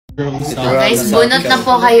Guys, bunot na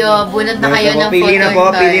po kayo. Bunot na kayo ng pili na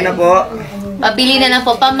po, pili na po. Papili na lang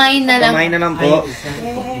po, pamain na lang. Pamain na lang po.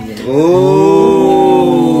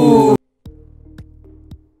 Oh!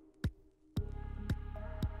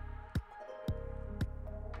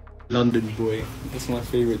 London boy. That's my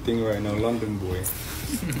favorite thing right now, London boy.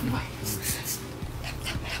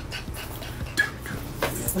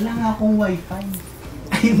 Wala nga akong wifi.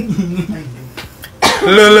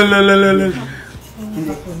 Lalalalalalal.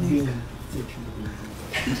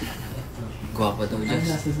 Guwapa daw dyan.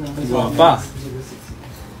 Guwapa.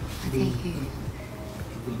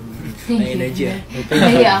 May energy ah.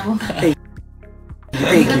 Naya ako.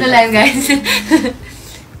 Ito na lang guys.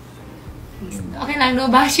 Okay lang, no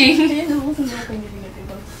bashing.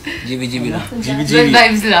 GB lang. Good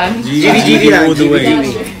vibes lang. GB lang.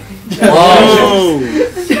 Wow!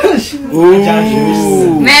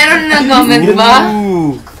 Meron na comment ba?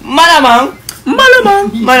 Malamang! Malamang!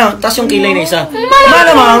 Malamang! Tapos yung kilay na isa.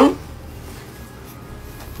 Malamang!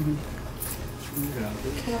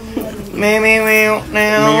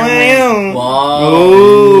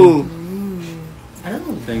 Wow!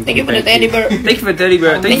 Thank you for the teddy bear. Thank you for the teddy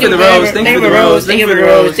bear. Thank you for the rose. Thank you for the rose. Thank you for the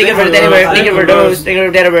rose. Thank you for the teddy bear. Thank you for the rose. Thank you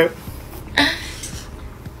for the teddy bear.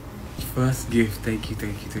 First gift. Thank you.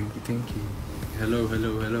 Hello.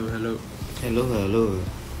 Hello, hello.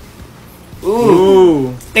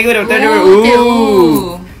 Ooh. Thank you for the teddy bear.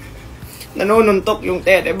 Ooh. Nanununtok yung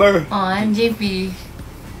teddy bear. Oh, JP.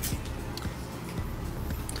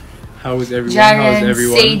 How is everyone? Jarren,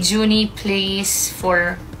 say Junie please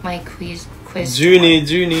for my quiz. Johnny,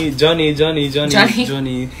 please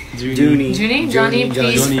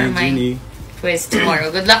for my quiz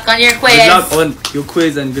tomorrow. Good luck on your quiz. Good luck on your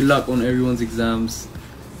quiz and good luck on everyone's exams.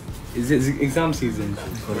 Is it exam season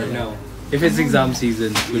right now? If it's exam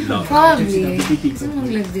season, good luck. Probably.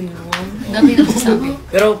 Maglag din naman. Dami na sabi.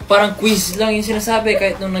 Pero parang quiz lang yung sinasabi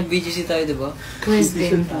kahit nung nag-BGC tayo, di ba? Quiz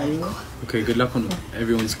din. Okay, good luck on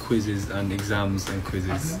everyone's quizzes and exams and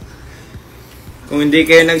quizzes. Kung hindi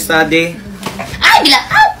kayo nag-study, ay, bila!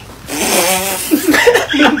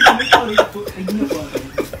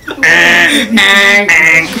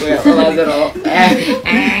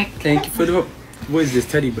 Thank you for the... What is this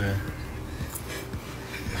teddy bear?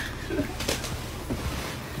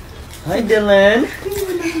 Hi Dylan.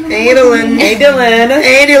 Hey Dylan. Hey Dylan.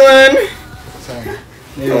 Hey Dylan.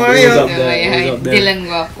 How are you? Dylan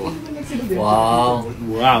Guapo. Wow.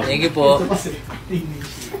 Thank you po.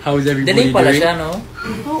 How is everybody Diling pala doing? siya, no?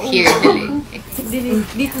 Here, Dylan.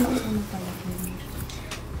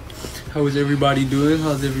 How is everybody doing?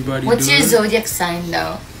 How's everybody What's doing? your zodiac sign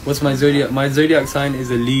though? What's my zodiac? My zodiac sign is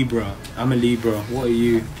a Libra. I'm a Libra. What are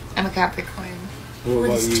you? I'm a Capricorn. What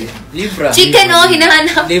about you? Libra. Chicken oh,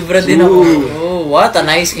 hinahanap. Libra din ako. Oh, what a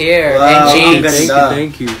nice hair. Wow, And ang cheeks. ganda.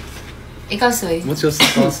 Thank you. Ikaw, Soy. What's your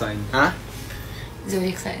star sign? Ha?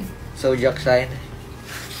 Zodiac sign. Zodiac sign.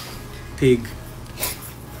 Pig.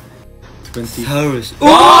 20. Taurus.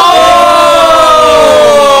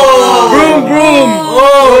 Broom!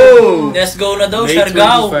 Oh! Let's go na daw, May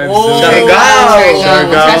Siargao. 25 Oh!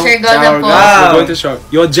 Siargao na po. We're going to Shark.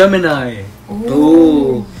 You're Gemini.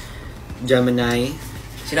 Oh. Gemini.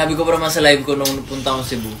 Sinabi ko pa naman sa live ko nung punta akong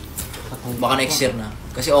Cebu. Baka next year na.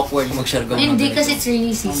 Kasi awkward mag-Siargao. Hindi kasi it's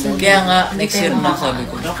rainy season. Kaya nga, next year na sabi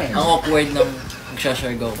ko. Ang awkward ng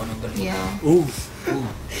mag-Siargao ka ng ganun. Yeah. Ooh.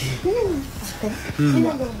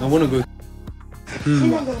 I wanna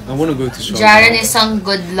go to Shark. Jarren, isang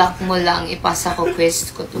good luck mo lang. Ipasa ko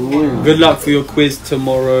quiz ko tomorrow. Good luck for your quiz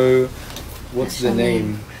tomorrow. What's the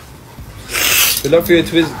name? Good luck for your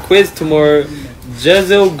quiz tomorrow.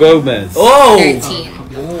 Jezel Gomez. Oh!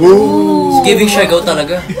 13. It's giving Siargao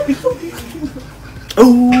talaga.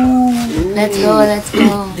 Let's go.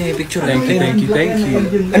 Hindi, picture. Thank you.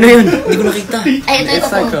 Ano yun? Hindi ko nakita. Ay, ito.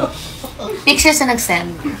 It's like a... Pictures na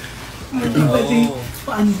nag-send. Oh.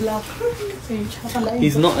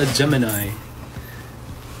 He's not a Gemini.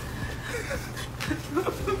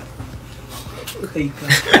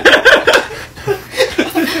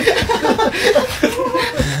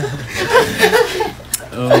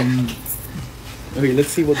 Okay,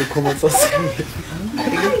 let's see what the comments are saying.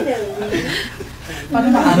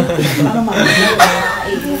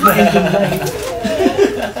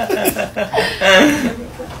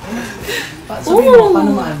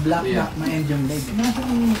 Paano ma-block ma-end yung leg?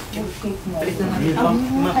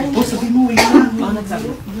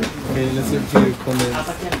 Okay, let's look through the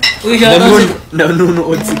comments. Uy, shoutout.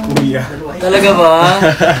 Nanunood si Kuya. Talaga ba?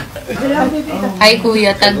 Hi,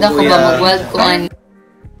 kuya. Tagda ko ba mag-weld ko an...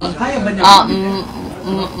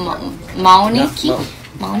 Mauniki?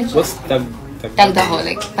 What's tag? Tagda ko,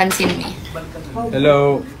 like, pansin me.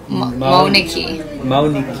 Hello, Mauniki.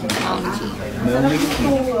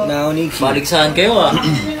 Nauniki. Paligsahan kayo ah.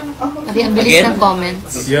 Abi, ang bilis Again? ng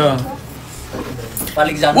comments. Yeah.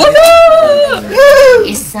 Paligsahan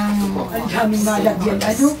Isang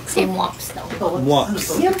same waps daw.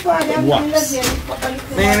 Waps.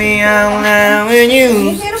 Baby, I'm now with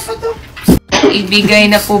you. Ibigay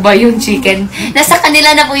na po ba yung chicken? Nasa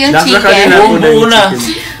kanila na po yung Nasa chicken. kanila po na yung Buo-buo na.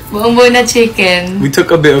 chicken. Buong-buo na chicken. We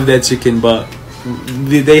took a bit of that chicken, but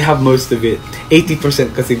they have most of it.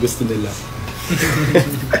 80% kasi gusto nila.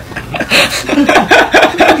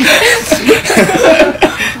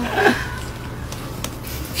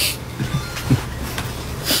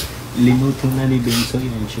 Linuto na ni Binsoy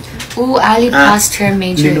yung chicken. Ooh, Ali passed her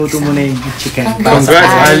major Linuto mo exam. na yung chicken.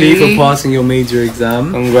 Congrats, Ali, for Ali. passing your major exam.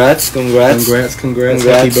 Congrats. Congrats.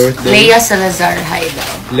 Happy birthday. Leia Salazar, hi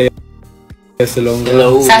daw. Salonga. Hello.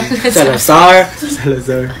 Salazar.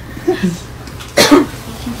 Salazar.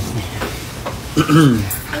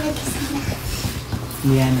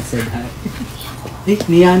 Niana said hi.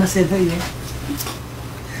 Niana said hi eh.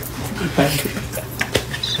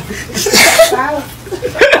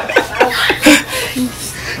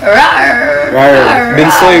 Rar.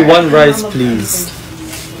 Binsoy, one rice, please.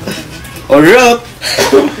 Alright.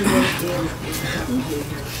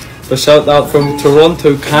 A shout out from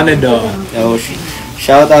Toronto, Canada. Oh,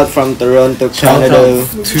 shout out from Toronto, Shout Canada. out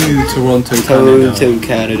to Toronto, Canada. Toronto,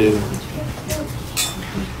 Canada.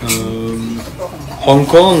 Hong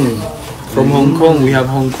Kong. From Hong Kong, we have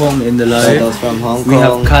Hong Kong in the Shout live. out from Hong We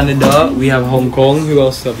have Kong. Canada, we have Hong Kong. Who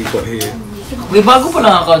else have we got here? May bago pa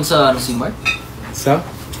lang account sa si Mark. Sa?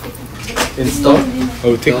 Insta?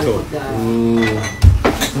 Oh, TikTok.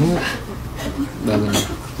 Bago na.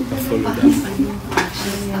 Follow that.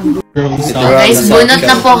 Guys, bunot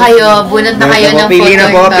na po kayo. Bunot na kayo ng Pili na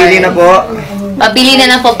po, photo pili na po. Pabili na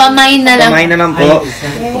lang po. Pamain na lang. Kamay na lang po.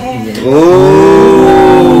 Oh.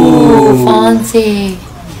 Fancy.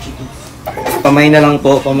 Pamay na lang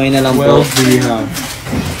po, pamay na lang What po. else do we have?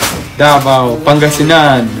 Davao,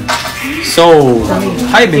 Pangasinan. So,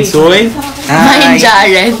 hi Binsoy. Main Hi.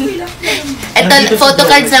 Jarren. Ito, photo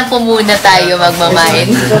cards lang po muna tayo magmamain.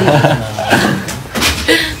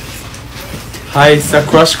 Hi sa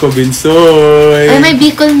crush ko, Binsoy. Ay, may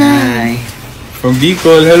Bicol na. Hi. From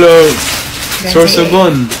Bicol, hello.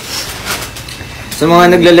 Sorsogon. Sa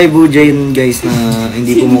mga nagla-live po dyan guys na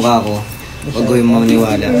hindi po mukha ko, huwag ko yung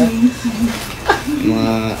maniwala. Yung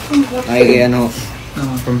mga ano,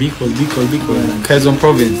 From Bicol. Quezon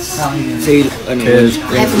Province. say, ano, Yes.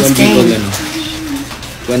 one Bicol, ano.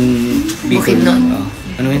 One Bicol. Bukidnon. Oh.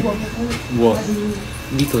 Ano yun? What?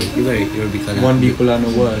 Bicol, di ba? You're Bicol. One Bicolano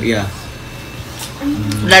word. Yeah.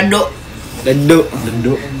 Lado. Laddo.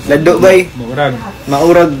 Lando. Laddo bay. Maurag.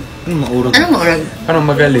 Maurag. Ano maurag? Ano maurag? Anong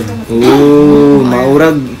magaling? Oh,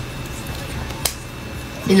 maurag.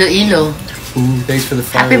 Iloilo. Ooh, thanks for the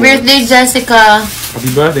Happy fireworks. birthday, Jessica. Happy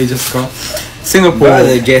birthday, Jessica. Singapore.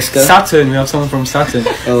 Brother Jessica. Saturn. We have someone from Saturn.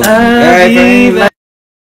 Oh. Happy